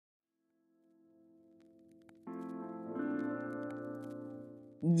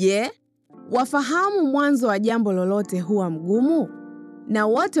Je, wafahamu mwanzo wa jambo lolote huwa mgumu? Na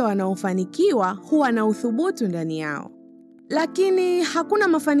wote wanaofanikiwa huwa na uthubutu ndani yao. Lakini hakuna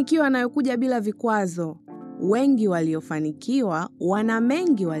mafanikio yanayokuja bila vikwazo. Wengi waliofanikiwa wana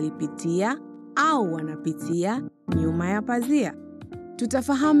mengi walipitia au wanapitia nyuma ya pazia.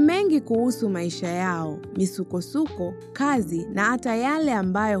 Tutafahamu mengi kuhusu maisha yao, misukosuko, kazi na hata yale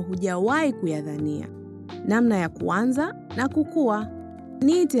ambayo hujawahi kuyadhania. Namna ya kuanza na kukua.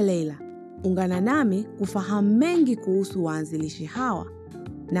 Niite Leila. Ungana nami kufahamu mengi kuhusu waanzilishi hawa.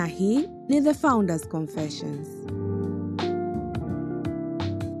 Na hii ni The Founders Confessions.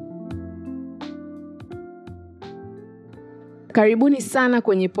 Karibuni sana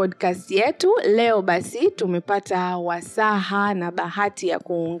kwenye podcast yetu. Leo basi tumepata wasaha na bahati ya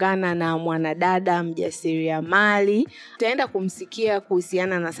kuungana na mwanadada mjasiriamali. Tutaenda kumsikia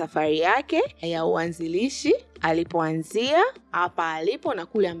kuhusiana na safari yake ya uanzilishi, alipoanzia, hapa alipo na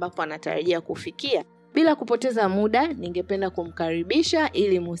kule ambako anatarajia kufikia. Bila kupoteza muda, ningependa kumkaribisha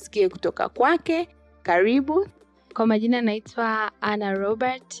ili musikie kutoka kwake. Karibu. Kwa majina naitwa Anna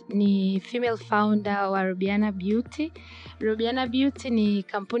Robert, ni female founder wa Rubiana Beauty. Rubiana Beauty ni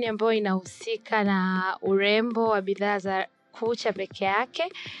kampuni ambayo inahusika na urembo wa bidhaa za kucha peke yake.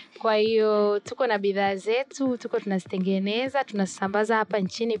 Kwa hiyo tuko na bidhaa zetu, tuko tunazitengeneza, tunasambaza hapa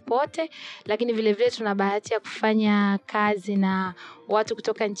nchini pote, lakini vile vile tuna bahati ya kufanya kazi na watu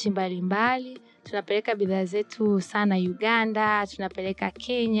kutoka nchi mbalimbali. Tunapeleka bidhaa zetu sana Uganda, tunapeleka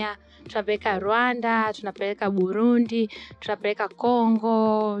Kenya, tunapeleka Rwanda, tunapeleka Burundi, tunapeleka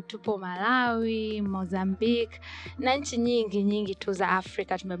Kongo, tupo Malawi, Mozambique na nchi nyingi tu za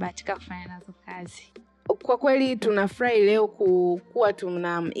Afrika tumebahatika kufanya nazo kazi. Kwa kweli tunafurahi leo kuwa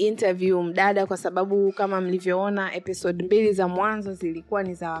tuna interview mdada, kwa sababu kama mlivyoona episode 2 za mwanzo zilikuwa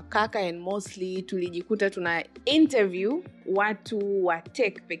ni za wakaka and mostly tulijikuta tuna interview watu wa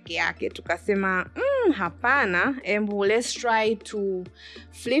tech peke yake. Tukasema hapana, let's try to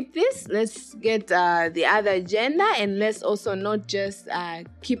flip this. Let's get the other gender, and let's also not just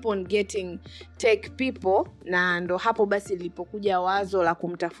keep on getting tech people. Na ndo hapo basi lilipokuja wazo la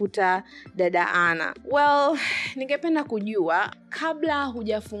kumtafuta dada Anna. Well, ningependa kujua, kabla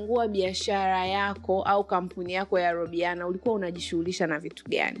hujafungua biashara yako au kampuni yako ya Rubiana, ulikuwa unajishughulisha na vitu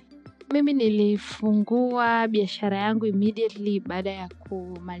gani? Mimi nilifungua biashara yangu immediately baada ya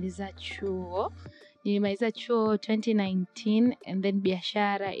kumaliza chuo. Nilimaliza chuo 2019 and then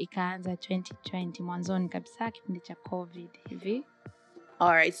biashara ikaanza 2020, mwanzoni kabisa kipindi cha COVID hivi.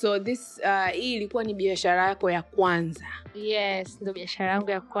 Alright, so this hii ilikuwa ni biashara yako ya kwanza? Yes, ndio biashara yangu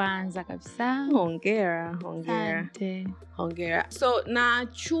ya kwanza kabisa. Hongera. Asante. Hongera. So na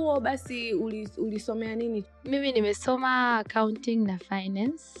chuo basi ulisomea nini? Mimi nimesoma accounting na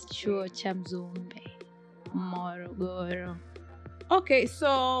finance, chuo cha Mzumbe, Morogoro. Okay,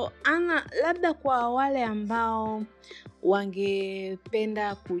 so Anna, labda kwa wale ambao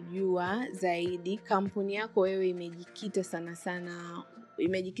wangependa kujua zaidi, kampuni yako wewe imejikita sana sana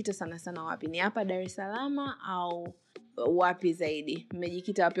wapi? Ni hapa Dar es Salaam au wapi zaidi?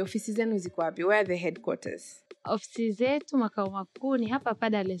 Imejikita wapi? Ofisi zenu ziko wapi? Where are the headquarters? Ofisi zetu makao makuu ni hapa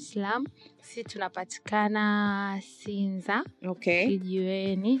Dar es Salaam. Sisi tunapatikana Sinza. Okay.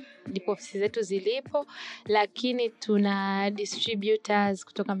 Kijiweni ndipo ofisi zetu zilipo, lakini tuna distributors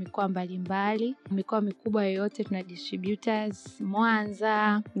kutoka mikoa mbalimbali. Mikoa mikubwa yote tuna distributors: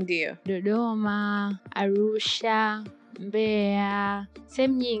 Mwanza, ndio, Dodoma, Arusha, Mbeya,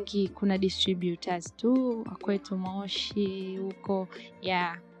 sehemu nyingi kuna distributors tu. Kwetu Moshi huko,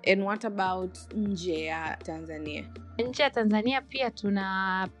 yeah. And what about nje ya Tanzania? Nje ya Tanzania pia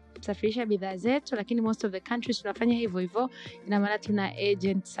tunasafirisha bidhaa zetu, lakini most of the countries tunafanya hivyo. Ina maana tuna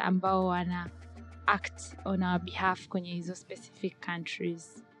agents ambao wana act on our behalf kwenye hizo specific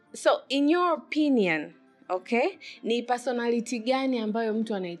countries. So in your opinion, okay, ni personality gani ambayo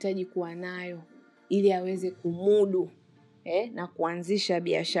mtu anahitaji kuwa nayo ili aweze kumudu na kuanzisha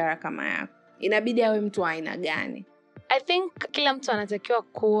biashara kama yako? Inabidi awe mtu wa aina gani? I think kila mtu anatakiwa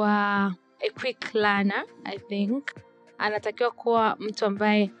kuwa a quick learner. I think anatakiwa kuwa mtu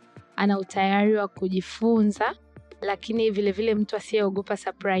ambaye ana utayari wa kujifunza, lakini vile vile mtu asiyeogopa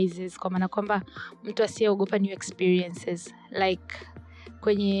surprises, kwa maana kwamba mtu asiyeogopa new experiences. Like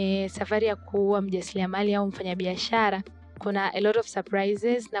kwenye safari ya kuwa mjasiriamali au mfanyabiashara, kuna a lot of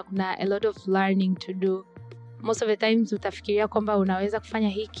surprises na kuna a lot of learning to do. Most of the times utafikiria kwamba unaweza kufanya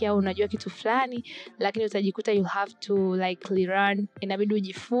hiki au unajua kitu fulani, lakini utajikuta you have to like learn. Inabidi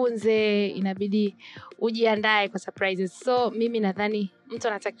ujifunze, inabidi ujiandae kwa surprises. So mimi nadhani mtu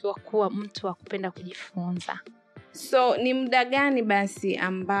anatakiwa kuwa mtu wa kupenda kujifunza. So ni muda gani basi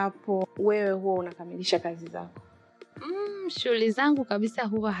ambapo wewe huwa unakamilisha kazi zako? Shughuli zangu kabisa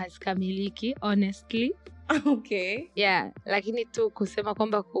huwa hazikamiliki honestly. Okay. Yeah, lakini tu kusema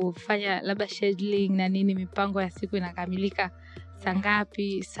kwamba kufanya labda scheduling na nini, mipango ya siku inakamilika saa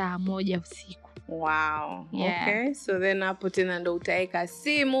ngapi, saa 1 usiku. Wow. Yeah. Okay. So then hapo tena ndo utaeka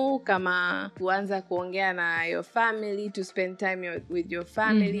simu kama kuanza kuongea na your family, to spend time with your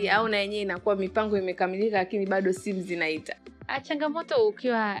family, au na yenyewe inakuwa mipango imekamilika lakini bado simu zinaita. Changamoto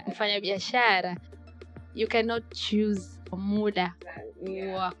ukiwa mfanya biashara, you cannot choose muda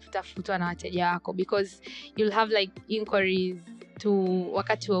wa kutafutwa na wateja wako, because you'll have like inquiries to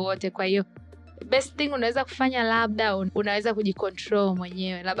wakati wowote. Kwa hiyo best thing unaweza kufanya, labda unaweza kujicontrol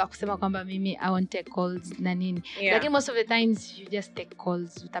mwenyewe, labda kusema kwamba mimi I won't take calls na nini. Yeah. Lakini most of the times you just take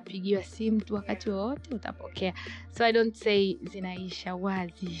calls. Utapigiwa simu tu wakati wowote utapokea. So I don't say zinaisha,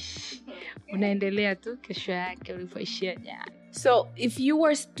 wazi. Unaendelea tu kesho yake ulipoishia jana. So if you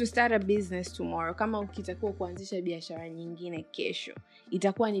were to start a business tomorrow, kama ukitakuwa kuanzisha biashara nyingine kesho,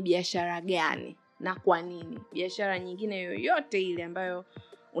 itakuwa ni biashara gani na kwa nini? Biashara nyingine yoyote ile ambayo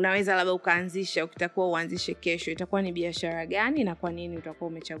unaweza labda ukaanzisha, ukitakuwa uanzishe kesho, itakuwa ni biashara gani na kwa nini utakuwa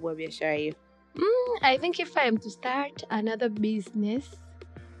umechagua biashara hiyo? I think if I am to start another business,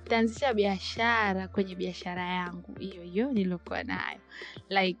 nitaanzisha biashara kwenye biashara yangu hiyo nilokuwa nayo.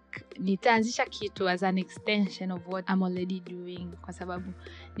 Like nitaanzisha kitu as an extension of what I'm already doing, kwa sababu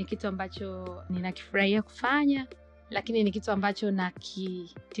ni kitu ambacho ninakifurahia kufanya, lakini ni kitu ambacho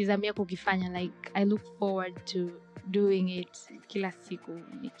nakitizamia kukifanya. Like I look forward to doing it kila siku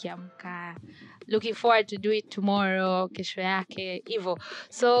nikiamka, looking forward to do it tomorrow, kesho yake hivyo.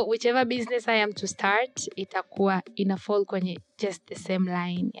 So whichever business I am to start, itakuwa ina fall kwenye just the same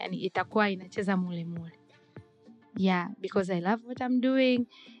line, yani itakuwa inacheza mule. Yeah, because I love what I'm doing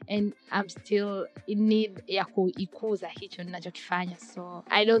and I'm still in need ya kuikuza hicho ninachokifanya. So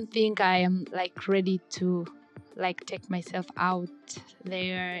I don't think I am like ready to like take myself out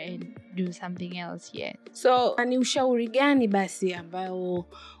there and do something else yet. So ni ushauri gani basi ambao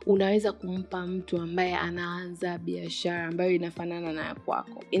unaweza kumpa mtu ambaye anaanza biashara ambayo inafanana na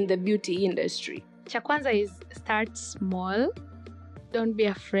kwako in the beauty industry? Cha kwanza is start small. Don't be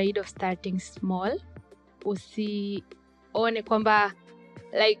afraid of starting small. Usione kwamba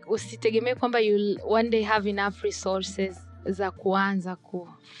like usitegemee kwamba you'll one day have enough resources za kuanza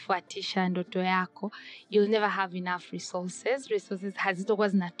kufuatisha ndoto yako. You'll never have enough resources hazitakuwa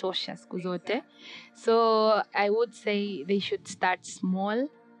zinatosha siku zote. So I would say they should start small.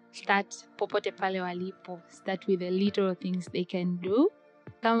 Start popote pale walipo. Start with the little things they can do.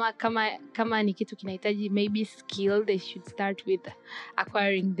 Kama ni kitu kinahitaji maybe skill, they should start with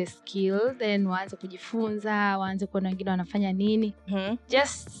acquiring the skill, then waanze kujifunza, waanze kuona wengine wanafanya nini.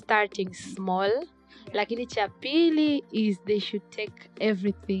 Just starting small. Lakini cha pili is they should take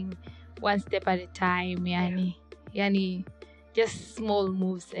everything one step at a time, yani just small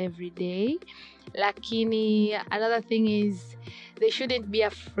moves every day. Lakini another thing is they shouldn't be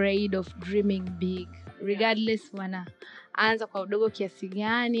afraid of dreaming big, regardless wanaanza kwa udogo kiasi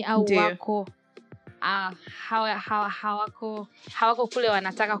gani au wako hawako kule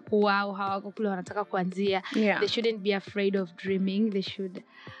wanataka kuwa au hawako kule wanataka kuanzia. They shouldn't be afraid of dreaming. They should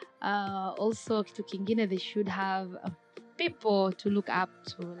also kitu kingine, they should have people to look up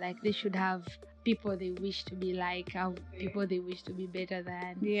to. Like they should have people they wish to be like, or people they wish to be better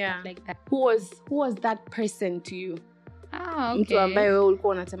than. Like that. Who was that person to you? Okay. Mtu ambaye wewe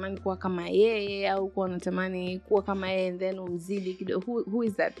ulikuwa unatamani kuwa kama yeye au ulikuwa unatamani kuwa kama yeye and then umzidi kidogo. Who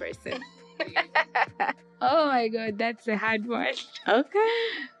is that person? Oh my God, that's a hard one.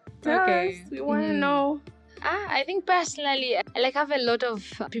 Okay. We want to know. I think personally, I have a lot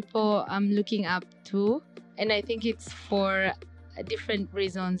of people I'm looking up to, and I think it's for different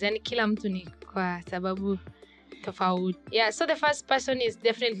reasons. Yani kila mtu ni kwa sababu tofauti. Yeah, so the first person is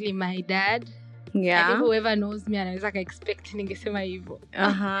definitely my dad. I think whoever knows me anaweza expect ningesema hivyo.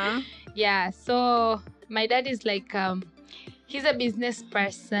 Yeah, so my dad is like he's a business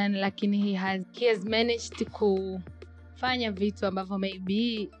person, lakini he has managed kufanya vitu ambavyo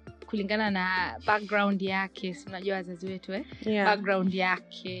maybe kulingana na background yake, unajua wazazi wetu background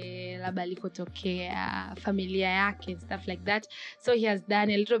yake, labda alikotokea, familia yake, stuff like that. So he has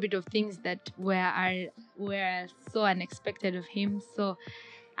done a little bit of things that were so unexpected of him. So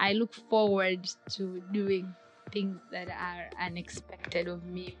I look forward to doing things that are unexpected of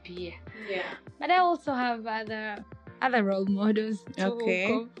me pia. But I also have other role models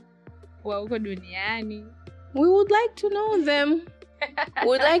too. Huko duniani. We would like to know them.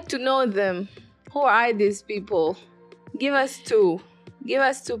 We'd like to know them. Who are these people? Give us two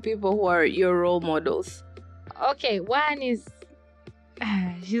people who are your role models. Okay, one is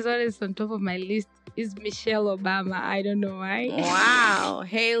she's always on top of my list, is Michelle Obama. I don't know why. Wow,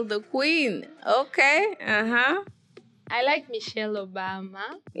 hail the queen. Okay. I like Michelle Obama.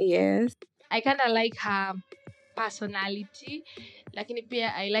 Yes. I kind of like her personality, lakini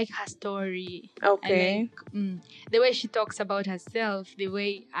pia I like her story. Okay. I like the way she talks about herself, the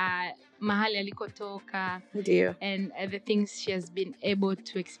way mahali alikotoka, Ndio. and the things she has been able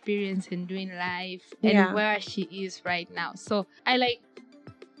to experience and do in life, Yeah. and where she is right now. So I like.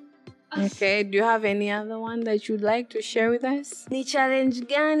 Okay, do you have any other one that you'd like to share with us? Ni challenge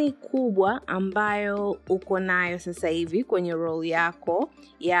gani kubwa ambayo uko nayo sasa hivi kwenye role yako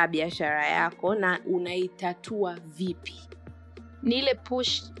ya biashara yako na unaitatua vipi? Ni ile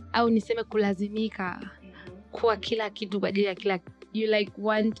push au niseme kulazimika kwa kila kitu kwa ajili ya kila, you like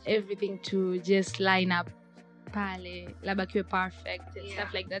want everything to just line up pale, labda kiwe perfect and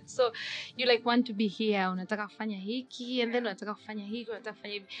stuff like that. So you like want to be here, unataka kufanya hiki and then unataka kufanya hiki, unataka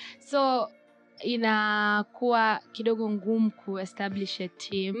kufanya hivi. So inakuwa kidogo ngumu ku establish a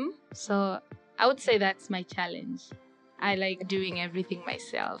team. So I would say that's my challenge. I like doing everything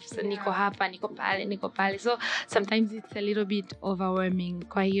myself. So niko hapa, niko pale. So sometimes it's a little bit overwhelming.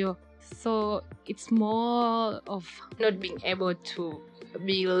 Kwa hiyo, so it's more of not being able to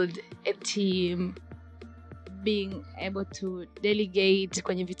build a team, being able to delegate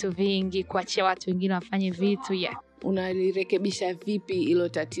kwenye vitu vingi, kuachia watu wengine wafanye vitu. Unalirekebisha vipi ilo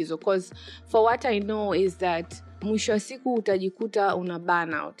tatizo? Because for what I know is that mwisho wa siku utajikuta una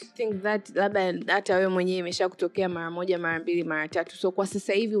burnout. I think that labda hata wewe mwenyewe imeshakutokea mara moja, mara mbili, mara tatu. So kwa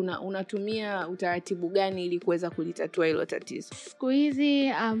sasa hivi unatumia utaratibu gani ili kuweza kulitatua hilo tatizo? Siku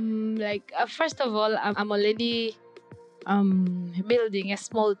hizi like first of all I'm already building a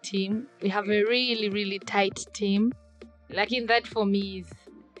small team. We have a really really tight team. Like that for me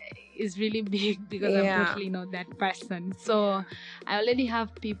is really big because I'm totally not that person. So I already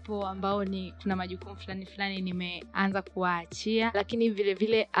have people ambao ni kuna majukumu fulani nimeanza kuwaachia, lakini vile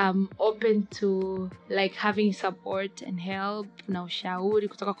vile I'm open to like having support and help na ushauri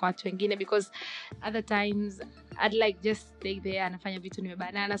kutoka kwa watu wengine, because other times I'd like just stay there anafanya vitu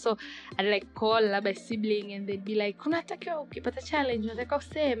nimebanana. So I'd like call labda sibling and they'd be like, unatakiwa ukipata challenge unataka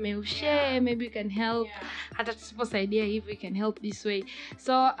useme, ushare, maybe you can help. Hata tusiposaidia hivi, you can help this way.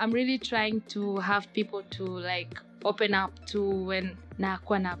 So I'm really trying to have people to like open up to when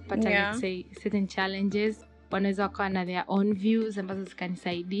nakuwa napata let's say certain challenges. Wanaweza wakawa na their own views ambazo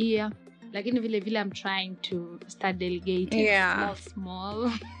zikanisaidia. Lakini vile vile I'm trying to start delegating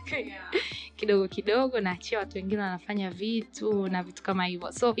small kidogo naachia watu wengine wanafanya vitu na vitu kama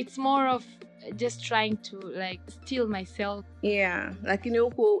hivyo. So it's more of just trying to like still myself. Lakini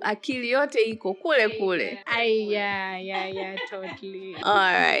huku akili yote iko kule. Yeah, totally.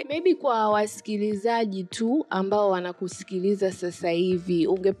 Alright. Maybe kwa wasikilizaji tu ambao wanakusikiliza sasa hivi,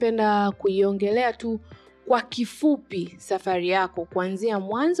 ungependa kuiongelea tu kwa kifupi safari yako kuanzia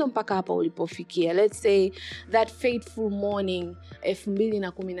mwanzo mpaka hapa ulipofikia? Let's say that fateful morning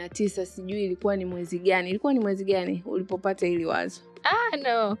 2019, sijui ilikuwa ni mwezi gani ulipopata hili wazo?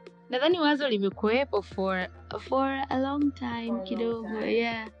 No. Nadhani wazo limekuwepo for a long time kidogo.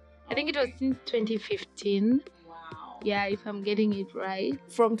 I think it was since 2015. Yeah, if I'm getting it right.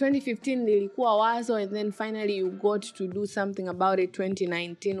 From 2015 lilikuwa wazo and then finally you got to do something about it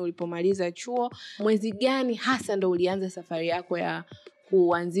 2019 ulipomaliza chuo. Mwezi gani hasa ndo ulianza safari yako ya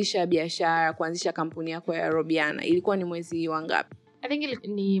kuanzisha biashara, kuanzisha kampuni yako ya Robiana? Ilikuwa ni mwezi wangapi? I think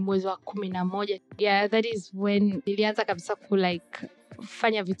ni mwezi wa 11. Yeah, that is when nilianza kabisa ku like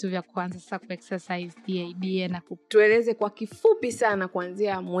fanya vitu vya kwanza sasa ku exercise the idea na tueleze kwa kifupi sana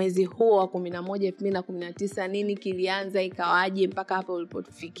kuanzia mwezi huo wa 11 2019 nini kilianza, ikawaje mpaka hapa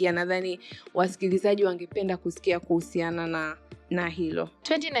ulipofikia. Nadhani wasikilizaji wangependa kusikia kuhusiana na hilo.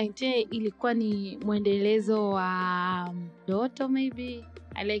 2019 ilikuwa ni mwendelezo wa ndoto maybe.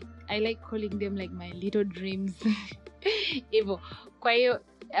 I like calling them like my little dreams. Hivyo. Kwa hiyo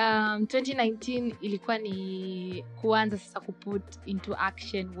 2019 ilikuwa ni kuanza sasa kuput into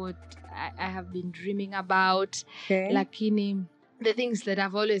action what I have been dreaming about. Lakini the things that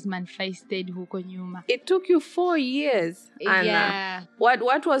I've always manifested huko nyuma. It took you 4 years, Anna.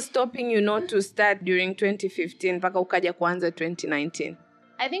 What was stopping you not to start during 2015 mpaka ukaja kuanza 2019?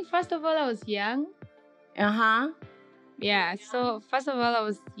 I think first of all I was young. Yeah, so first of all I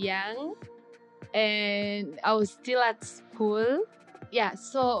was young and I was still at school. Yeah,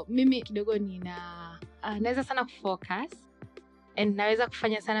 so mimi kidogo naweza sana kufocus and naweza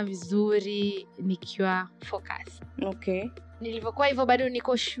kufanya sana vizuri nikiwa focus. Okay. Nilivyokuwa hivyo bado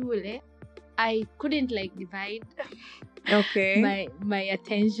niko shule, I couldn't like divide Okay. my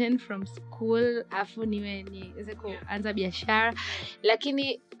attention from school, afu niweze kuanza biashara,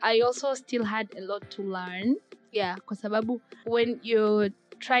 lakini I also still had a lot to learn. Yeah, kwa sababu when you're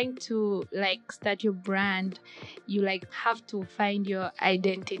trying to like start your brand, you like have to find your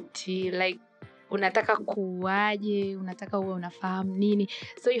identity, like unataka kuwaje, unataka uwe unafahamu nini,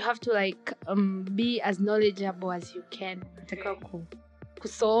 so you have to like be as knowledgeable as you can. Unataka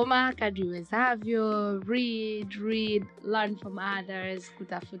kusoma kadri uwezavyo, read, learn from others,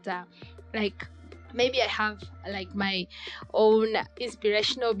 kutafuta like maybe I have like my own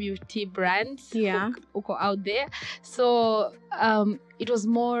inspirational beauty brands uko out there. So it was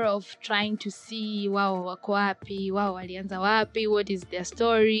more of trying to see wao wako wapi, wao walianza wapi, what is their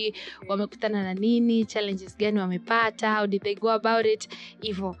story, wamekutana na nini, challenges gani wamepata, how did they go about it,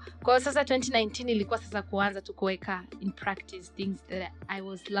 hivyo. Kwa sasa 2019 ilikuwa sasa kuanza tu kuweka in practice things that I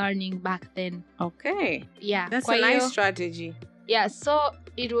was learning back then. Okay. Yeah. That's a nice strategy. Yeah, so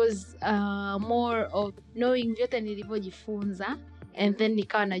it was more of knowing vyote nilivyojifunza, and then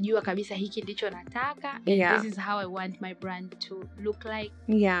nikawa najua kabisa hiki ndicho nataka, and this is how I want my brand to look like.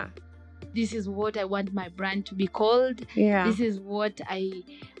 Yeah. This is what I want my brand to be called. Yeah. This is what I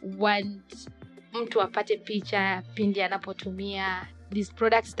want mtu apate picha pindi anapotumia these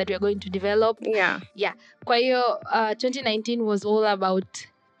products that we are going to develop. Yeah. Kwa hiyo 2019 was all about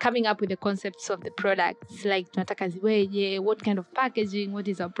coming up with the concepts of the products, like tunataka ziweje, what kind of packaging, what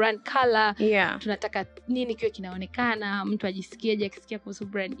is our brand color, tunataka nini kiwe kinaonekana, mtu ajisikieje akisikia kuhusu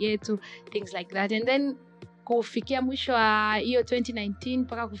brand yetu, things like that. And then kufikia mwisho wa hiyo 2019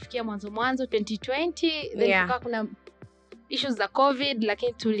 mpaka kufikia mwanzo 2020, then tukawa kuna issues za COVID,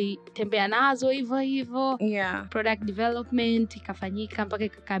 lakini tulitembea nazo hivyo. Product development ikafanyika mpaka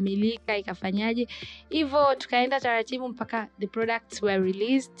ikakamilika, ikafanyaje hivyo, tukaenda taratibu mpaka the products were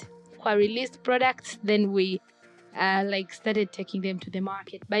released. Kwa released products, then we like started taking them to the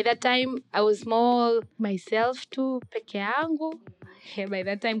market. By that time I was more myself tu peke yangu. By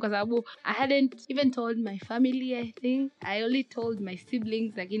that time, kwa sababu I hadn't even told my family. I think I only told my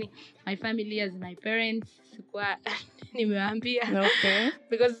siblings, lakini my family as my parents sikuwa nimewaambia. Okay.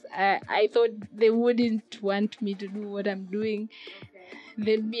 Because I thought they wouldn't want me to do what I'm doing.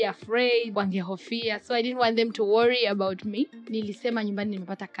 They'd be afraid, wangehofia. So I didn't want them to worry about me. Nilisema nyumbani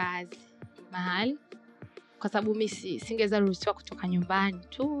nimepata kazi mahali, kwa sababu mimi singeweza ruhusiwa kutoka nyumbani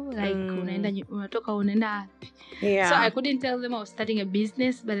tu, like unatoka unaenda wapi. So I couldn't tell them I was starting a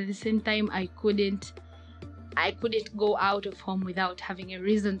business, but at the same time I couldn't go out of home without having a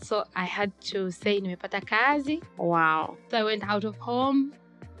reason. So I had to say nimepata kazi. Wow. So I went out of home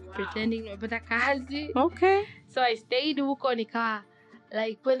pretending nimepata kazi. Okay. So I stayed huko nikawa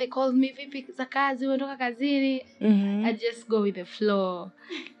like when they called me, vipi za kazi, unatoka kazini, I just go with the flow.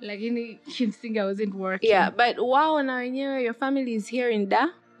 Lakini kimsingi I wasn't working. Yeah, but wao na wenyewe, your family is here in Da?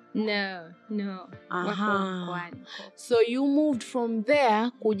 No. So you moved from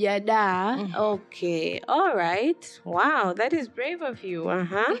there kuja Da. Okay. All right. Wow, that is brave of you.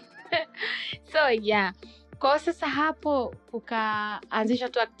 So yeah. Kwa sasa hapo ukaanzisha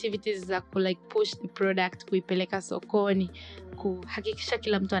tu activities za ku like push the product, kuipeleka sokoni, kuhakikisha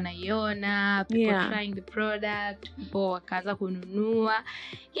kila mtu anaiona, people trying the product, people wakaanza kununua.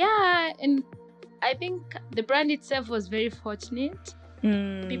 Yeah, and I think the brand itself was very fortunate.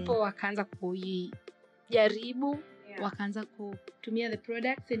 People wakaanza kujaribu, wakaanza kutumia the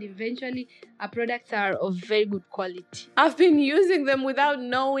products, and eventually our products are of very good quality. I've been using them without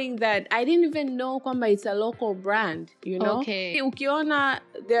knowing that. I didn't even know kwamba it's a local brand, you know? Okay. Ukiona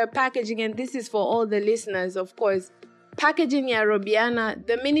their packaging, and this is for all the listeners, of course, packaging ya Robiana,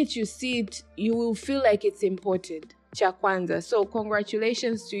 the minute you see it, you will feel like it's imported. Cha kwanza. So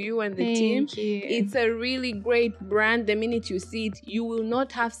congratulations to you and the team. Thank you. It's a really great brand. The minute you see it, you will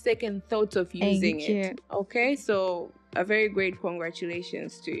not have second thoughts of using it. Okay, so a very great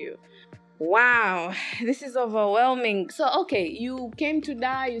congratulations to you. Wow, this is overwhelming. So okay, you came to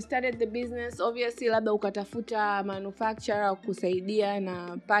Da, you started the business. Obviously labda ukatafuta manufacturer kusaidia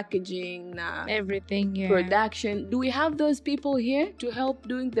na packaging na everything, production. Do we have those people here to help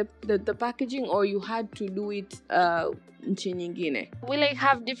doing the packaging, or you had to do it nchi nyingine? We like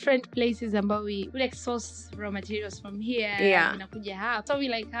have different places ambao we like source raw materials from here. Inakuja hapa. So we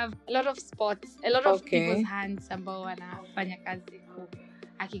like have a lot of spots, a lot of people's hands ambao wanafanya kazi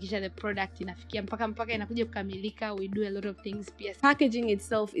hakikisha the product inafikia mpaka inakuja kukamilika. We do a lot of things. Packaging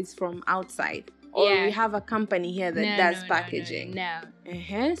itself is from outside, or we have a company here that does packaging?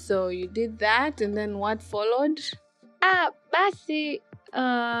 No. So you did that, and then what followed? Basi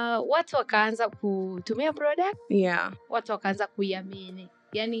watu wakaanza kutumia product. Watu wakaanza kuiamini.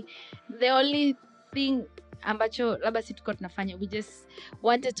 Yani the only thing ambacho labda sisi tuko tunafanya, we just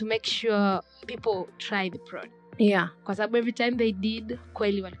wanted to make sure people try the product. Yeah. Kwa sababu every time they did,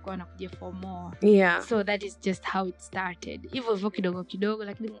 kweli walikuwa wanakuja for more. Yeah. So that is just how it started. Hivyo kidogo kidogo,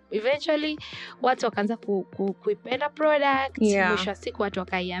 lakini eventually watu wakaanza kuipenda product. Mwisho wa siku watu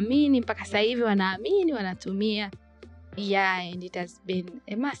wakaiamini, mpaka sasa hivi wanaamini, wanatumia. Yeah, and it has been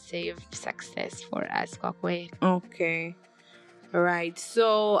a massive success for us kwa kweli. Okay. Right.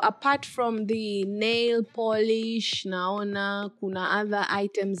 So apart from the nail polish, naona kuna other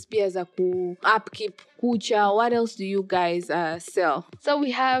items pia za ku upkeep kucha. What else do you guys sell? So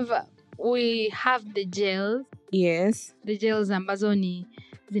we have the gels. Yes. The gels ambazo ni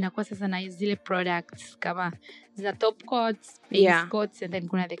zinakuwa sasa na zile products kama zina top coats, base coats, and then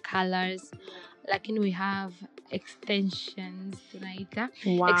kuna the colors. Lakini we have extensions tunaita.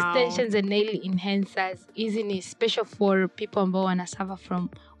 Wow. Extensions and nail enhancers. Hizi ni special for people ambao wana suffer from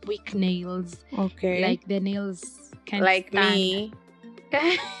weak nails. Okay. Like the nails can't like stand. Me.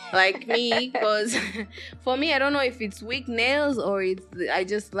 Like me, because for me, I don't know if it's weak nails or I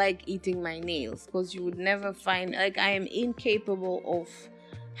just like eating my nails, because you would never find, like, I am incapable of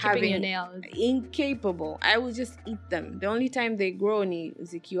keeping your nails. Incapable. I will just eat them. The only time they grow ni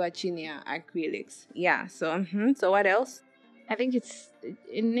zikiwa chini ya acrylics. Yeah. So so what else? I think it's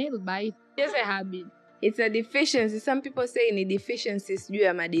a nail bite. Just a habit. It's a deficiency. Some people say ni deficiency sijui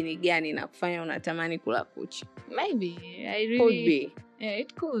ya madini gani na kufanya unatamani kula kucha. Maybe. Could be. Yeah,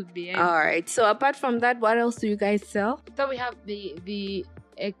 it could be. All right. So apart from that, what else do you guys sell? So we have the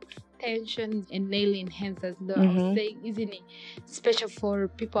extensions and nail enhancers. I was saying isn't it special for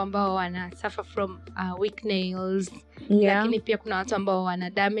people ambao wana suffer from weak nails. Yeah. Lakini pia kuna watu ambao wana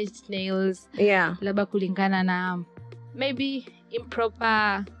damaged nails. Yeah. Labda kulingana na maybe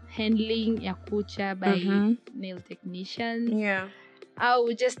improper handling ya kucha by nail technicians. Yeah.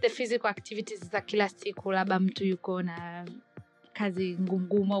 Au just the physical activities za kila siku, labda mtu yuko na kazi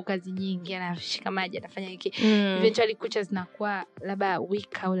ngumu au kazi nyingi, anashika maji, anafanya hiki. Eventually kucha zinakuwa labda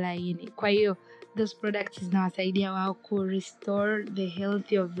weak au laini. Kwa hiyo those products zinawasaidia wao ku restore the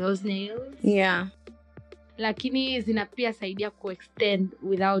health of those nails. Yeah. Lakini zina pia saidia ku extend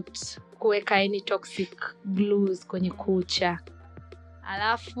without kuweka any toxic glues kwenye kucha.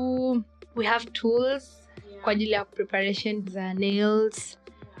 Alafu we have tools kwa ajili ya preparation za nails,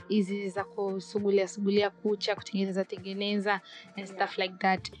 hizi za kusugulia kucha, kutengeneza and stuff like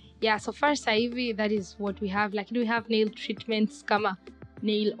that. Yeah, so far sasa hivi that is what we have. Lakini we have nail treatments kama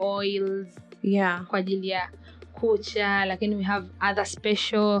nail oils kwa ajili ya kucha, lakini we have other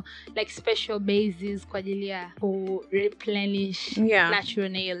special bases kwa ajili ya ku replenish natural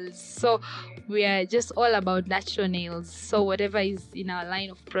nails. So we are just all about natural nails. So whatever is in our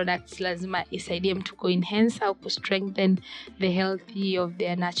line of products lazima isaidie mtu ku enhance au ku strengthen the health of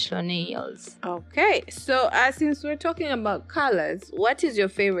their natural nails. Okay. So since we're talking about colors, what is your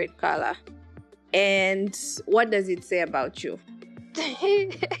favorite color? And what does it say about you?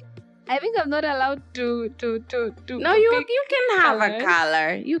 I think I'm not allowed to No, you can have colors. A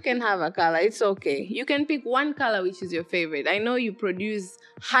color. You can have a color. It's okay. You can pick one color which is your favorite. I know you produce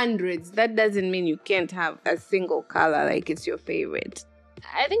hundreds. That doesn't mean you can't have a single color like it's your favorite.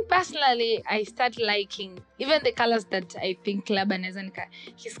 I think personally I start liking even the colors that I think labda naweza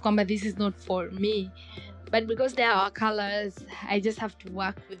nikahisi kwamba this is not for me. But because they are our colors, I just have to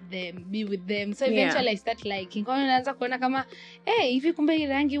work with them, be with them. So eventually I start liking. Kwa naanza kuona kama, hivi kumbe hii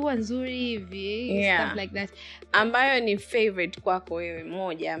rangi huwa nzuri hivi, stuff like that. Ambayo ni favorite kwako wewe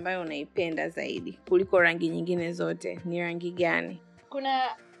moja ambayo unaipenda zaidi kuliko rangi nyingine zote, ni rangi gani?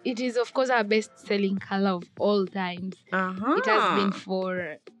 It is of course our best selling color of all times. It has been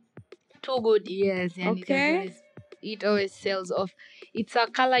for 2 good years and it always sells off. It's a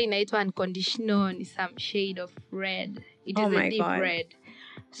color inaitwa unconditional, ni some shade of red. It is a deep red.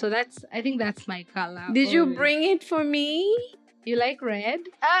 So I think that's my color. Did you bring it for me? You like red?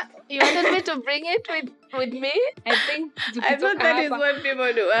 You wanted me to bring it with me? I think I thought that is what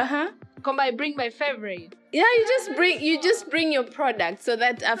people do. Come I bring my favorite. Yeah, you just bring your product so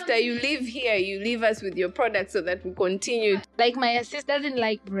that after you leave here, you leave us with your product so that we continue. Like my assist doesn't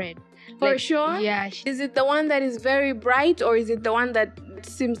like red. For sure? Yeah. Is it the one that is very bright or is it the one that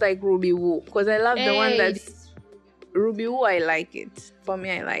seems like ruby woo? Because I love the one that's ruby woo. I like it. For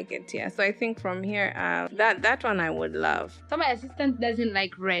me, I like it. Yeah. So I think from here, that one I would love. So my assistant doesn't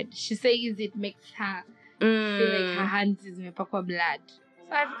like red. She says it makes her feel like her hands is zimepakwa blood.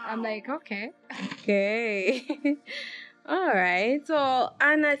 So I'm like, okay. All right. So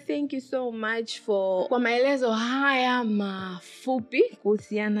Anna, thank you so much for maelezo haya mafupi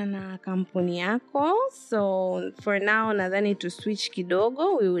kuhusiana na kampuni yako. So for now, nadhani to switch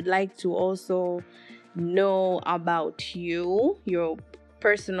kidogo, we would like to also know about you, your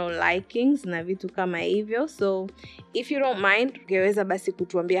personal likings na vitu kama hivyo. So if you don't mind, ungeweza basi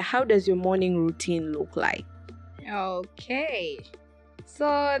kutuambia, how does your morning routine look like? Okay.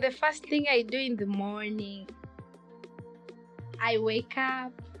 So the first thing I do in the morning, I wake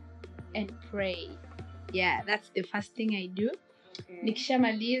up and pray. Yeah, that's the first thing I do.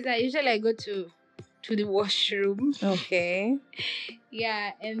 Nikishamaliza, usually I go to the washroom. Okay.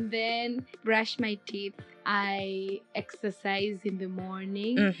 Yeah, and then brush my teeth. I exercise in the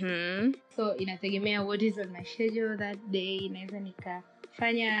morning. So inategemea what is on my schedule that day. Naweza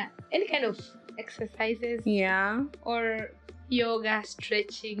nikafanya any kind of exercises. Yeah. Or yoga,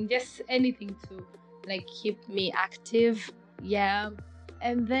 stretching, just anything to like keep me active. Yeah.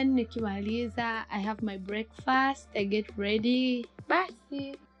 And then nikimaliza, I have my breakfast, I get ready.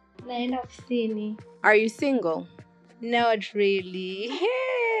 Basi, naenda ofisini. Are you single? Not really.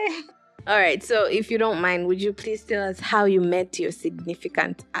 All right, so if you don't mind, would you please tell us how you met your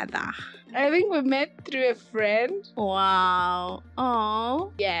significant other? I think we met through a friend. Wow.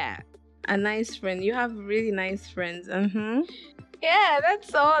 Oh. Yeah. A nice friend. You have really nice friends. Yeah,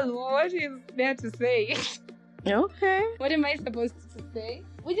 that's all. What is there to say? Okay. What am I supposed to say?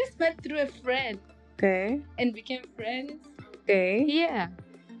 We just met through a friend. Okay. And became friends. Okay. Yeah.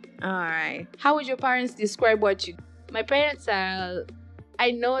 All right. How would your parents describe what you do? My parents are,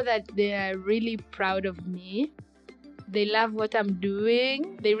 I know that they are really proud of me. They love what I'm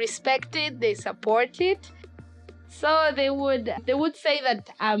doing. They respect it. They support it. So they would say that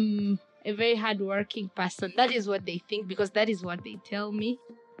I'm a very hardworking person. That is what they think, because that is what they tell me.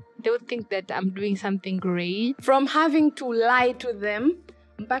 They would think that I'm doing something great. From having to lie to them,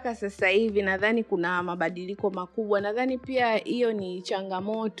 mpaka sasa hivi nadhani kuna mabadiliko makubwa. Nadhani pia hiyo ni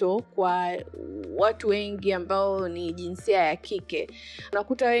changamoto kwa watu wengi ambao ni jinsia ya kike.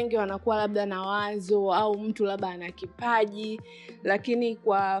 Unakuta wengi wanakuwa labda na wazo au mtu labda ana kipaji, lakini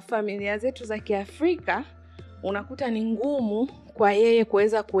kwa familia zetu za Kiafrika unakuta ni ngumu kwa yeye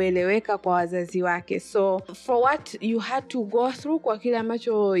kuweza kueleweka kwa wazazi wake. So for what you had to go through, kwa kile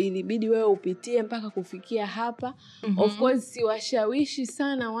ambacho ilibidi wewe upitie mpaka kufikia hapa, of course siwashawishi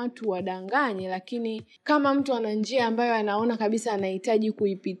sana watu wadanganye, lakini kama mtu ana njia ambayo anaona kabisa anahitaji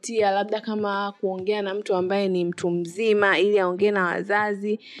kuipitia, labda kama kuongea na mtu ambaye ni mtu mzima ili aongee na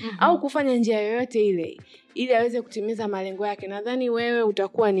wazazi, au kufanya njia yoyote ile ili aweze kutimiza malengo yake, nadhani wewe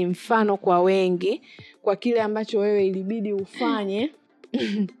utakuwa ni mfano kwa wengi kwa kile ambacho wewe ilibidi ufanye.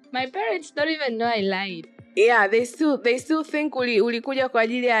 My parents don't even know I lied. Yeah, they still think ulikuja kwa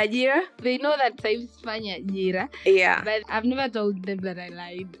ajili ya ajira. They know that I sifanya ajira. Yeah. But I've never told them that I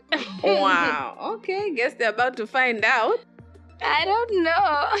lied. Wow. Okay, guess they're about to find out. I don't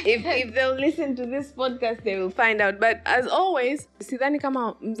know. If they'll listen to this podcast, they will find out. But as always, sidhani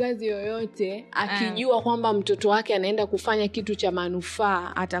kama mzazi yoyote akijua kwamba mtoto wake anaenda kufanya kitu cha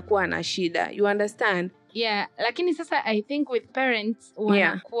manufaa atakuwa na shida. You understand? Yeah, lakini sasa I think with parents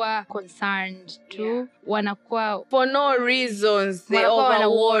wanakuwa concerned too. Wanakuwa for no reasons they over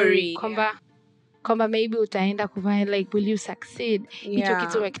worry. Kwamba maybe utaenda kufanya, like, will you succeed? Hicho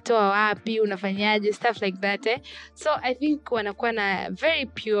kitu umekitoa wapi? Unafanyaje? Stuff like that. So I think wanakuwa na very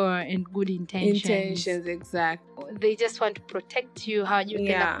pure and good intentions. Exactly. They just want to protect you. Hawajui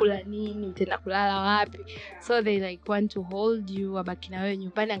utaenda kula nini, utaenda kulala wapi. So they like want to hold you, wabaki na wewe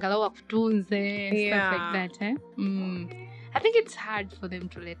nyumbani angalau wakutunze, stuff like that. I think it's hard for them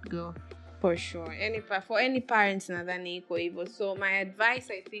to let go. For sure. For any parents nadhani iko hivyo. So my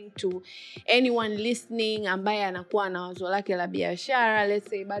advice I think to anyone listening ambaye anakuwa na wazo lake la biashara, let's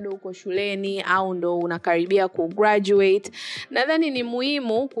say bado uko shuleni au ndo unakaribia kugraduate, nadhani ni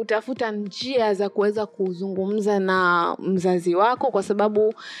muhimu kutafuta njia za kuweza kuzungumza na mzazi wako, kwa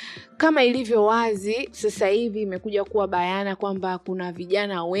sababu kama ilivyo wazi sasa hivi imekuja kuwa bayana kwamba kuna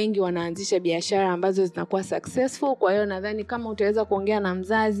vijana wengi wanaanzisha biashara ambazo zinakuwa successful. Kwa hiyo nadhani kama utaweza kuongea na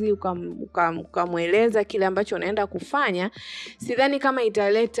mzazi ukamweleza kile ambacho unaenda kufanya, sidhani kama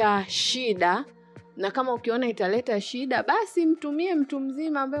italeta shida. Na kama ukiona italeta shida, basi mtumie mtu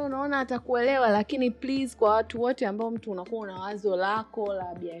mzima ambaye unaona atakuelewa. Lakini please, kwa watu wote ambao mtu unakuwa una wazo lako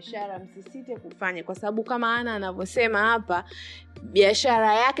la biashara, msisite kufanya, kwa sababu kama Ana anavyosema hapa,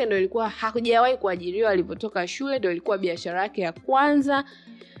 biashara yake ndio ilikuwa, hakujawahi kuajiriwa alipotoka shule, ndio ilikuwa biashara yake ya kwanza,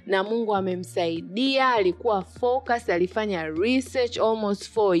 na Mungu amemsaidia. Alikuwa focus, alifanya research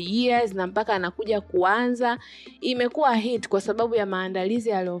almost 4 years, na mpaka anakuja kuanza imekuwa hit kwa sababu ya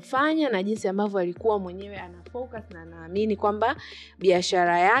maandalizi aliyofanya na jinsi ambavyo alikuwa mwenyewe ana focus, na naamini kwamba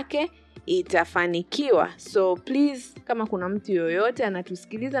biashara yake itafanikiwa. So please, kama kuna mtu yoyote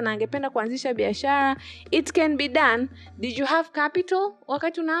anatusikiliza na angependa kuanzisha biashara, it can be done. Did you have capital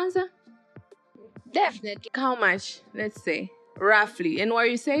wakati unaanza? Definitely. How much, let's say, roughly? And were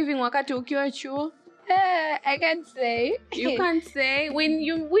you saving wakati ukiwa chuo? I can't say. You can't say. We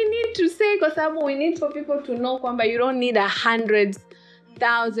need to say kwa sababu we need for people to know kwamba you don't need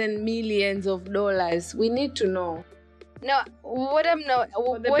 $100,000 millions of dollars. We need to know. No, what I'm not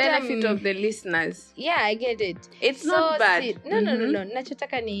for the benefit of the listeners. Yeah, I get it. It's not bad. No.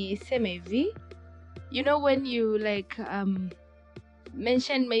 Nachotaka ni sema hivi. You know when you like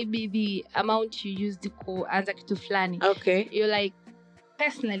mention maybe the amount you used kuanza kitu fulani. Okay. You're like,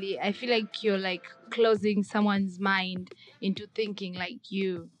 personally, I feel like you're like closing someone's mind into thinking like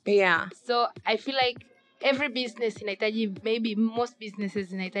you. Yeah. So I feel like every business inahitaji, maybe most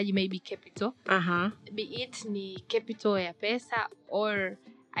businesses inahitaji maybe capital. Be it ni capital ya pesa or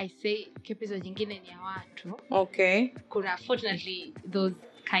I say capital nyingine ni ya watu. Okay. Kuna fortunately those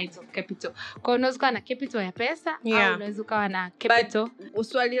kinds of capital. Kwa unaweza kuwa na capital ya pesa au unaweza kuwa na capital. But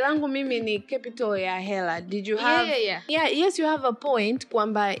swali langu mimi ni capital ya hela. Did you have Yeah, yes, you have a point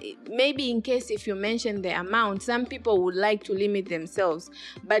kwamba maybe in case if you mention the amount, some people would like to limit themselves.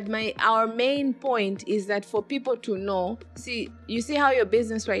 But our main point is that for people to know, you see how your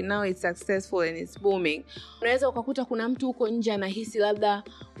business right now is successful and it's booming. Unaweza ukakuta kuna mtu huko nje anahisi labda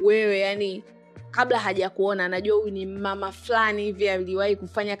wewe yani kabla hajakuona anajua huyu ni mama fulani hivi aliwahi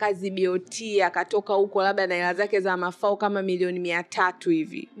kufanya kazi BOT akatoka huko labda na hela zake za mafao kama $300,000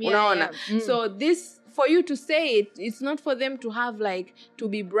 hivi. Unaona? So this, for you to say it, it's not for them to have like to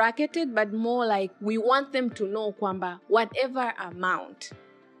be bracketed, but more like we want them to know kwamba whatever amount.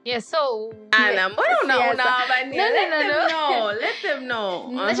 Yeah, so Ana, mbona unawabania? No. Let them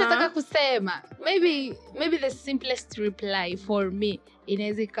know. Nachotaka kusema, maybe the simplest reply for me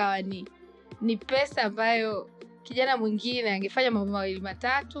inaweza ikawa ni pesa ambayo kijana mwingine angefanya mambo mawili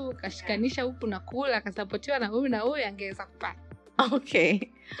matatu, kashikanisha huku na kula, akasapotiwa na huyu angeweza kupata. Okay.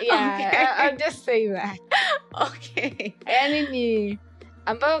 Yeah, okay. I'll just say that. Okay. Yani ni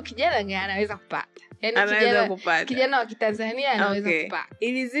ambayo kijana anaweza kupata. Yani kijana wa Kitanzania anaweza kupata.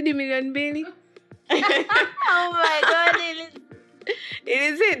 Ilizidi $2,000,000? Oh my God,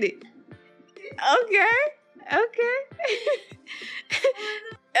 ilizidi? Okay.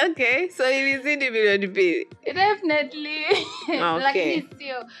 Okay, so ilizidi $2,000,000. Definitely. Okay. Lakini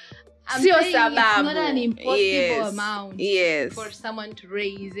sio sababu. It's not an impossible amount for someone to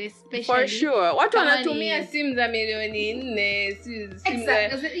raise, especially. For sure. Watu wanatumia simu za $4,000,000.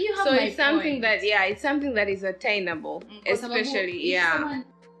 Exactly. So it's something point. It's something that is attainable. Especially,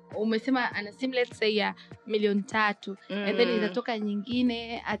 umesema ana simu let's say ya $3,000,000 and then itatoka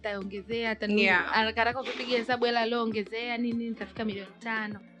nyingine ataongezea anakaraka kupiga hesabu hela aliongezea nini itafika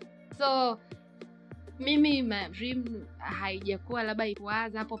 $5,000,000. So mimi my dream haijakuwa labda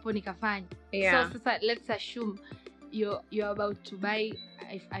iwaza hapo nikafanya. So sasa let's assume you're about to buy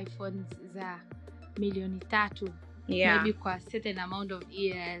iPhones za $3,000,000 maybe kwa certain amount of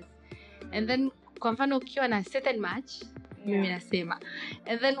years, and then kwa mfano ukiwa na certain match mimi nasema,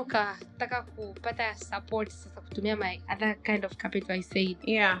 and then ukataka kupata support sasa kutumia my other kind of capital, I said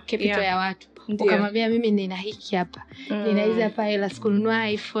capital ya watu. Ukamwambia mimi nina hiki hapa, nina hizi hapa hela sikununua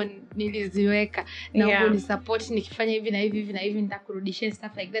iPhone niliziweka, na ni support nikifanya hivi na hivi na hivi nitakurudishia,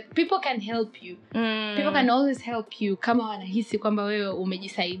 stuff like that. People can help you. People can always help you kama wanahisi kwamba wewe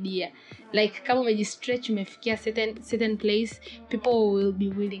umejisaidia. Like kama umejistretch umefikia certain place, people will be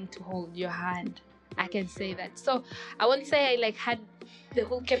willing to hold your hand. I can say that. So I won't say I had the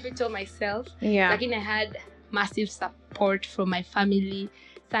whole capital myself. Like I had massive support from my family,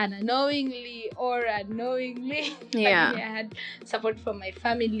 sana knowingly or unknowingly. I had support from my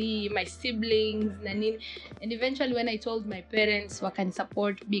family, my siblings, and eventually when I told my parents, wakan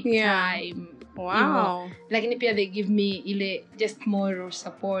support big time. Wow. Lakini pia they give me ile just more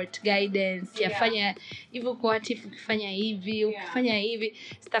support, guidance. Fanya hivyo kwa atifu ukifanya hivi, ukifanya hivi,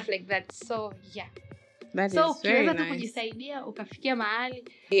 stuff like that. So That is very nice. Ukiweza tu kujisaidia ukafikia mahali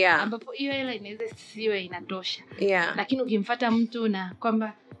ambapo hiyo hela inaweza siwe inatosha. Lakini ukimfuata mtu na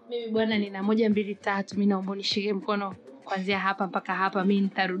kwamba mimi bwana nina 1 2 3 mimi naomba nishike mkono kuanzia hapa mpaka hapa, mimi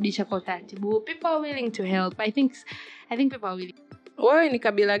nitarudisha kwa utaratibu. People are willing to help. I think people are willing. Wewe ni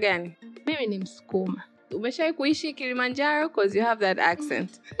kabila gani? Mimi ni Msukuma. Umeshawahi kuishi Kilimanjaro because you have that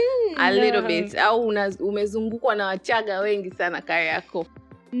accent? A little bit. Au umezungukwa na Wachaga wengi sana Kariakoo?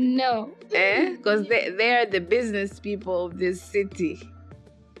 No. Because they are the business people of this city.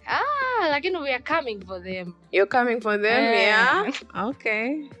 Lakini we are coming for them. You're coming for them?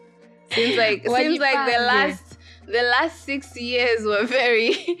 Okay. Seems like the last 6 years were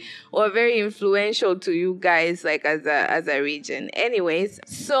very influential to you guys, like as a region. Anyways,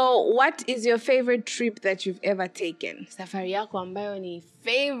 so what is your favorite trip that you've ever taken? Safari yako ambayo ni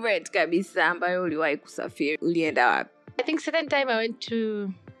favorite kabisa ambayo uliwahi kusafiri, ulienda wapi? I think certain time I went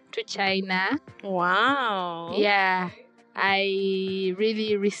to China. Wow. Yeah, I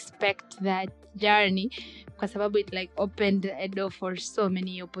really respect that journey kwa sababu it like opened a door for so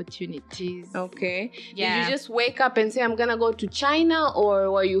many opportunities. Okay. Yeah. Did you just wake up and say I'm gonna go to China,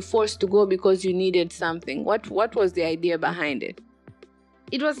 or were you forced to go because you needed something? What was the idea behind it?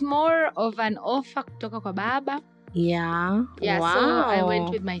 It was more of an offer kutoka kwa baba. Yeah. Yeah, wow. So I went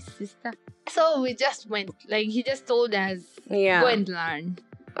with my sister. So we just went. Like he just told us, go and learn.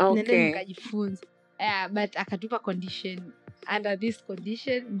 Okay. Nikajifunza. Yeah, but akatupa condition. Under this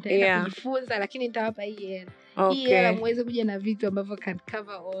condition, nitaenda kujifunza lakini nitawapa hii hela. Hii hela muweze kuja na vitu ambavyo can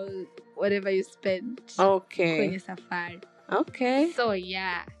cover all whatever you spend. Okay. Kwenye safari. Okay. So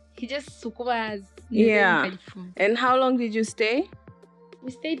yeah, he just sukuma us. Yeah. And how long did you stay?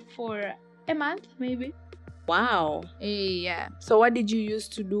 We stayed for a month maybe. Wow. Yeah. So what did you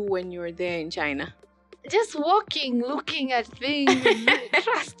used to do when you were there in China? Just walking, looking at things.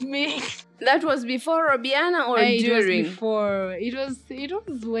 Trust me. That was before Robiana or it during? It was before. It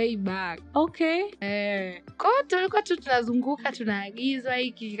was way back. Okay. Kwa tulikuwa tu tunazunguka, tunaagizwa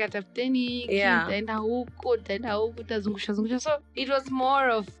hiki katafuteni hiki, taenda huko, tazungusha. So it was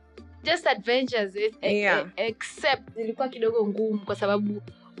more of just adventures. Except ilikuwa kidogo ngumu kwa sababu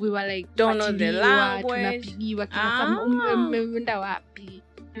we were like don't know the language. Tunapigiwa kila mmeenda wapi?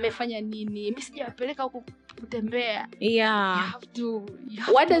 Mmefanya nini? Mimi sijawapeleka huko kutembea. Yeah. You have to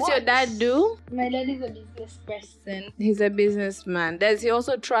What does your dad do? My dad is a business person. He's a businessman. Does he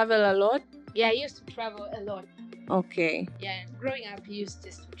also travel a lot? Yeah, he used to travel a lot. Okay. Yeah, growing up he used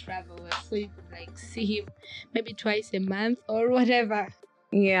just to travel, so you could like see him maybe twice a month or whatever.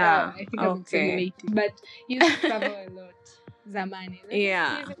 Yeah. I think I'm exaggerating, but he used to travel a lot. Zamani.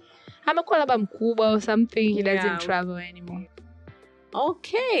 Yeah. Amekuwa labda mkubwa or something, he doesn't travel anymore.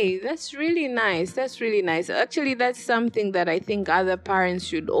 Okay, that's really nice. Actually, that's something that I think other parents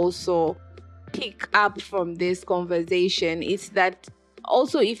should also pick up from this conversation. It's that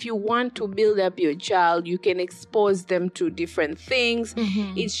also, if you want to build up your child, you can expose them to different things.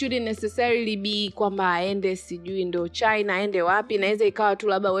 Mm-hmm. It shouldn't necessarily be kwamba aende sijui ndo China, aende wapi. Inaweza ikawa tu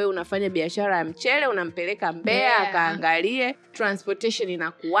labda wewe unafanya biashara ya mchele, unampeleka Mbeya akaangalie transportation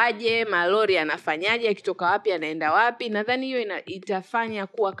inakuwaje, malori anafanyaje, akitoka wapi anaenda wapi. Nadhani hiyo itafanya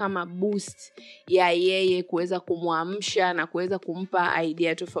kuwa kama boost ya yeye kuweza kumwamsha na kuweza kumpa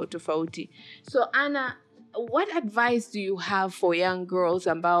idea tofauti. So Anna, what advice do you have for young girls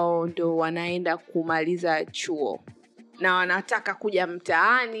ambao ndo wanaenda kumaliza chuo na wanataka kuja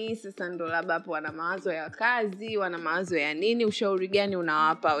mtaani sasa, ndo labda hapo wana mawazo ya kazi, wana mawazo ya nini? Ushauri gani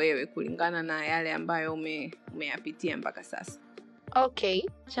unawapa wewe kulingana na yale ambayo umeyapitia mpaka sasa? Okay,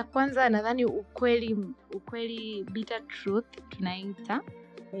 cha kwanza nadhani ukweli bitter truth tunaita.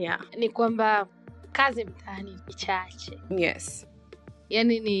 Yeah. Ni kwamba kazi mtaani ni chache. Yes.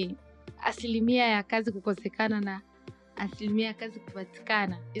 Yaani ni asilimia ya kazi kukosekana na asilimia ya kazi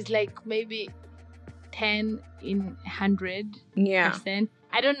kupatikana is like maybe 10 in 100%. Yeah.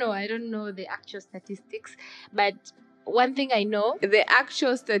 I don't know the actual statistics, but one thing I know, the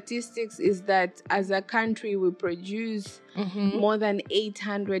actual statistics is that as a country we produce more than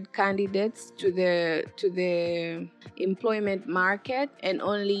 800 candidates to the employment market, and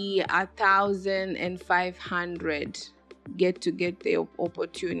only 1,500 get the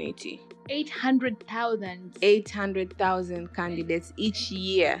opportunity. 800,000 candidates each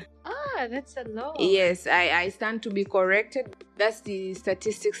year. That's a lot. Yes, I stand to be corrected. That's the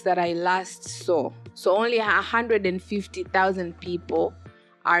statistics that I last saw. So only 150,000 people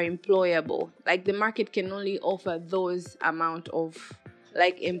are employable. Like the market can only offer those amount of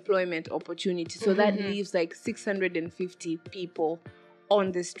like employment opportunities. So that leaves like 650 people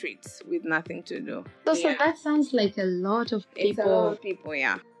on the streets with nothing to do. So that sounds like a lot of people. It's a lot of people,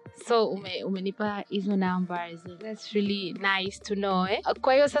 yeah. So umenipa hizo numbers. That's really nice to know.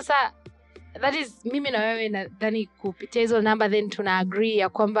 Kwa hiyo sasa, that is mimi na wewe nadhani kupitia hizo number then tuna agree ya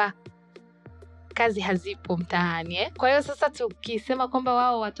kwamba kazi hazipo mtaani. Kwa hiyo sasa tukisema kwamba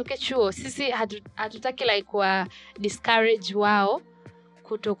wao watoke chuo, sisi hatutaki like wa discourage wao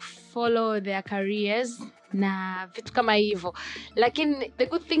kuto follow their careers na vitu kama hivyo. Lakini the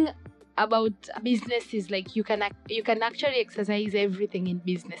good thing about business is like you can actually exercise everything in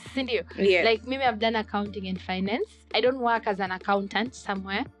business. Sindio? Yeah. Like maybe I've done accounting and finance. I don't work as an accountant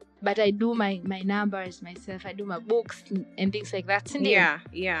somewhere, but I do my numbers myself. I do my books and things like that. Sindio?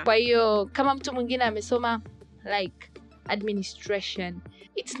 Yeah. Kwa hiyo kama mtu mwingine amesoma like administration.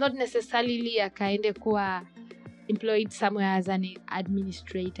 It's not necessarily akaende kuwa employed somewhere as an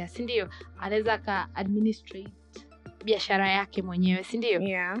administrator, si ndio? Anaweza ka administrate biashara yake mwenyewe, si ndio?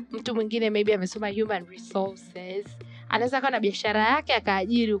 Yeah. Mtu mwingine maybe amesoma human resources, anaweza kuwa na biashara yake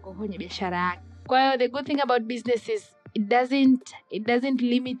akaajiri uko kwenye biashara yake. Kwa hiyo the good thing about business is it doesn't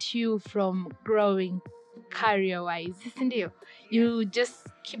limit you from growing career wise, si ndio? You just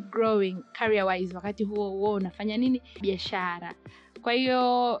keep growing career wise wakati huo unafanya nini? Biashara. Kwa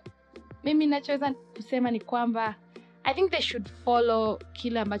hiyo mimi ninachoweza kusema ni kwamba I think they should follow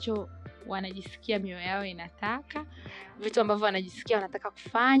kile ambacho wanajisikia mioyo yao inataka, vitu ambavyo wanajisikia wanataka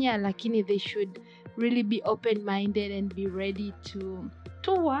kufanya, lakini they should really be open minded and be ready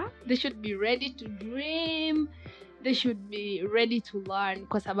to work. They should be ready to dream. They should be ready to learn,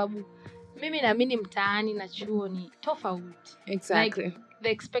 kwa sababu mimi naamini mtaani na chuo ni tofauti. Exactly. Like, the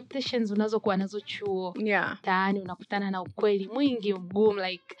expectations unazokuwa nazo chuo, yeah, mtaani unakutana na ukweli mwingi mgumu,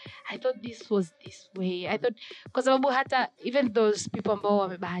 like I thought this was this way. Kwa sababu hata even those people ambao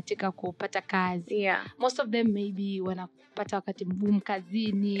wamebahatika kupata kazi, yeah, most of them maybe wanapata wakati mgumu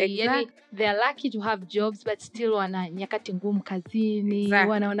kazini. Exactly. Yani they are lucky to have jobs but still wana nyakati ngumu kazini.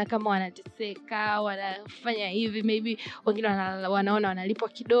 Exactly. Wanaona kama wanateseka, wanafanya hivi, maybe wengine wanaona wanalipwa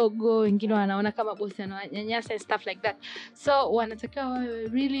kidogo, wengine wanaona kama bosi anawanyanyasa and stuff like that. So wanatakiwa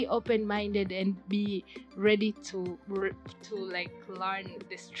really open minded and be ready to like learn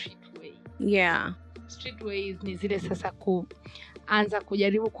the street way. Yeah. Street ways ni zile sasa kuanza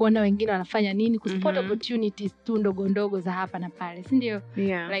kujaribu kuona wengine wanafanya nini, kuspot opportunities tu ndogo ndogo za hapa na pale, si ndio?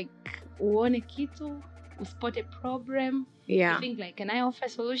 Yeah. Like uone kitu, uspot a problem, yeah, you think like, can I offer a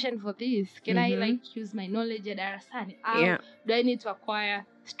solution for this? Can I like use my knowledge at darasani? Yeah. Do I need to acquire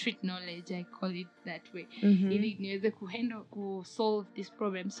street knowledge? I call it that way. Ili niweze kusolve this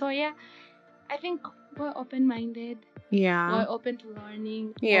problem. So yeah, I think we're open-minded. Yeah. We're open to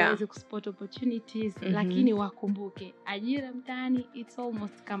learning. Yeah. Waweze kuspot opportunities. Lakini wakumbuke, ajira mtaani, it's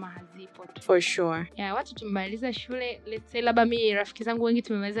almost kama hazipo tu. For sure. Yeah, watu tumemaliza shule. Let's say labda mimi rafiki zangu wengi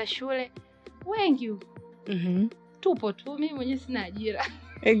tumemaliza shule. Wengi. Tupo tu, mimi mwenyewe sina ajira.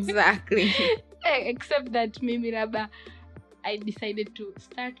 Exactly. Except that mimi labda I decided to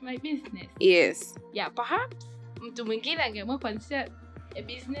start my business. Yes. Yeah, perhaps mtu mwingine angeamua kuanzisha a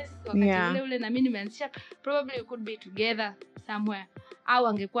business wakati ule na mimi nimeanzisha, probably we could be together somewhere, au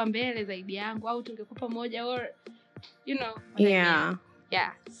angekuwa mbele zaidi yangu, au tungekuwa pamoja, or you know. Yeah.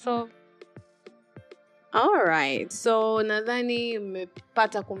 Yeah, so alright, so nadhani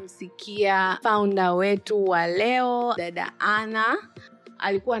mmepata kumsikia founder wetu wa leo, dada Ana.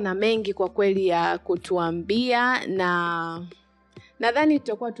 Alikuwa na mengi kwa kweli ya kutuambia, na nadhani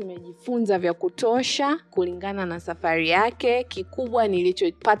tutakuwa tumejifunza vya kutosha kulingana na safari yake. Kikubwa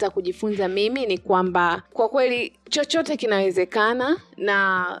nilichopata kujifunza mimi ni kwamba kwa kweli chochote kinawezekana,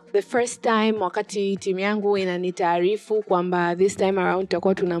 na the first time wakati timu yangu inanitaarifu kwamba this time around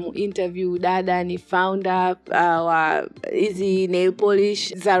tutakuwa tuna interview dada ni founder wa hizi nail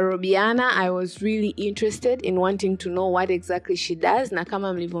polish za Robiana, I was really interested in wanting to know what exactly she does, na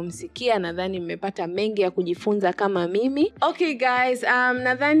kama mlivyomsikia nadhani mmepata mengi ya kujifunza kama mimi. Okay guys,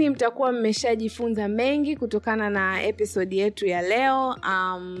 nadhani mtakuwa mmeshajifunza mengi kutokana na episode yetu ya leo.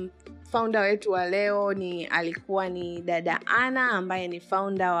 Founder wetu wa leo alikuwa ni dada Ana, ambaye ni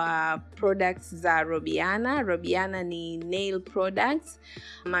founder wa products za Robiana. Robiana ni nail products.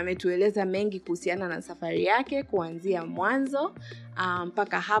 Ametueleza mengi kuhusiana na safari yake kuanzia mwanzo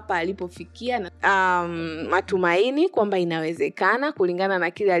mpaka hapa alipofikia, matumaini kwamba inawezekana kulingana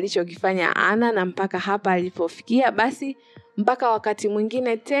na kile alichokifanya Ana, na mpaka hapa alipofikia. Basi mpaka wakati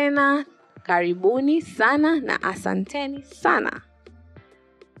mwingine tena, karibuni sana na asanteni sana.